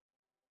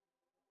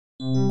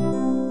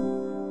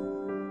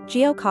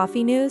Geo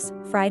Coffee News,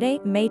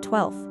 Friday, May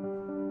 12th.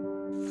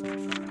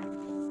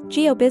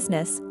 Geo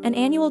Business, an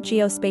annual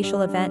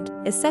geospatial event,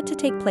 is set to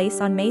take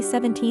place on May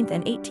 17th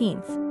and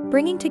 18th,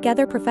 bringing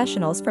together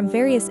professionals from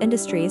various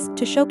industries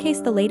to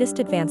showcase the latest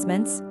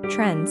advancements,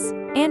 trends,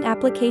 and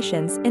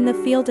applications in the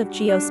field of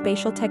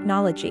geospatial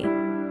technology.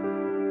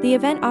 The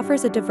event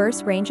offers a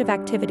diverse range of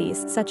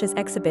activities such as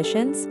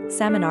exhibitions,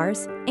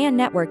 seminars, and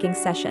networking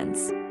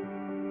sessions.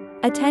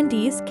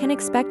 Attendees can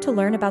expect to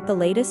learn about the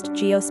latest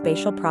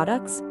geospatial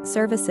products,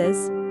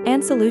 services,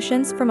 and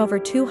solutions from over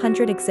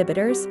 200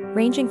 exhibitors,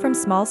 ranging from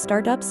small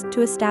startups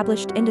to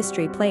established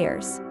industry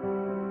players.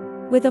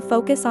 With a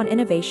focus on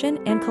innovation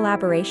and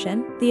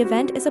collaboration, the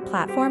event is a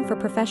platform for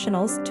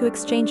professionals to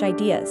exchange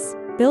ideas,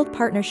 build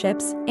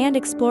partnerships, and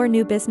explore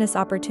new business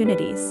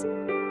opportunities.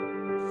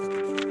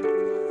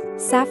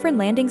 Safran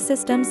Landing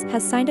Systems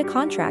has signed a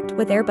contract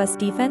with Airbus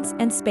Defence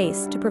and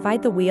Space to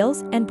provide the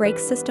wheels and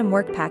brakes system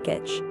work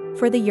package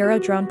for the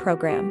Eurodrone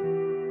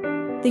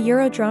program. The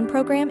Eurodrone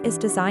program is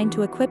designed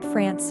to equip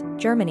France,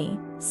 Germany,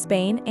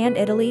 Spain, and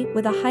Italy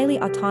with a highly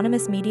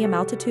autonomous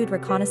medium-altitude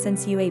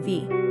reconnaissance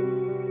UAV.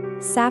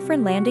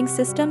 Safran Landing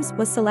Systems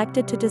was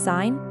selected to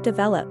design,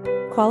 develop,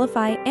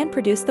 qualify, and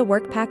produce the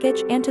work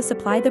package and to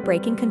supply the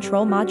braking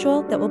control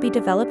module that will be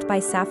developed by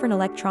Safran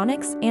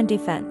Electronics and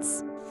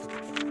Defense.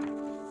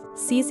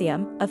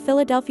 Cesium, a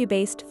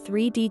Philadelphia-based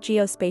 3D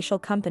geospatial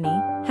company,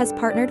 has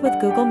partnered with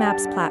Google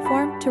Maps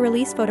platform to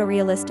release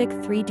photorealistic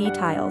 3D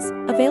tiles,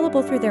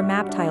 available through their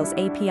Map Tiles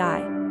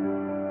API.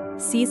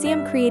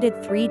 Cesium created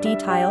 3D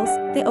tiles,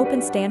 the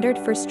open standard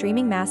for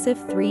streaming massive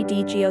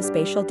 3D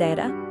geospatial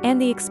data, and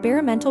the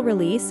experimental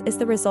release is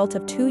the result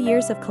of 2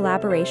 years of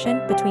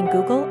collaboration between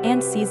Google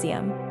and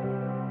Cesium.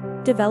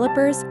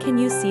 Developers can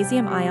use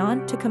Cesium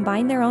Ion to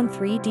combine their own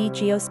 3D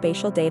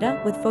geospatial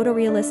data with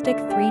photorealistic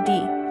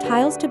 3D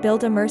tiles to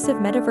build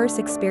immersive metaverse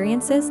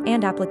experiences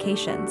and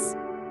applications.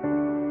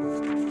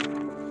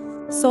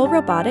 Seoul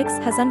Robotics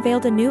has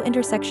unveiled a new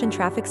intersection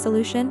traffic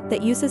solution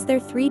that uses their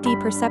 3D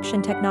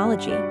perception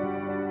technology.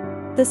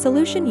 The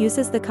solution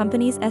uses the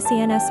company's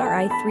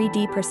SENSRI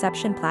 3D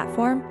perception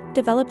platform,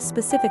 developed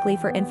specifically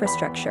for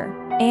infrastructure,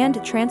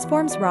 and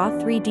transforms raw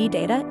 3D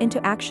data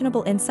into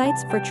actionable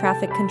insights for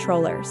traffic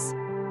controllers.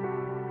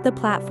 The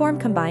platform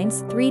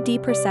combines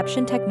 3D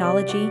perception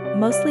technology,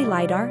 mostly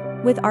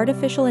LiDAR, with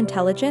artificial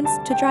intelligence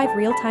to drive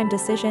real-time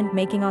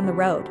decision-making on the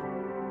road.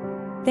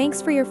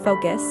 Thanks for your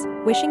focus,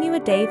 wishing you a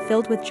day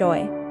filled with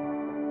joy.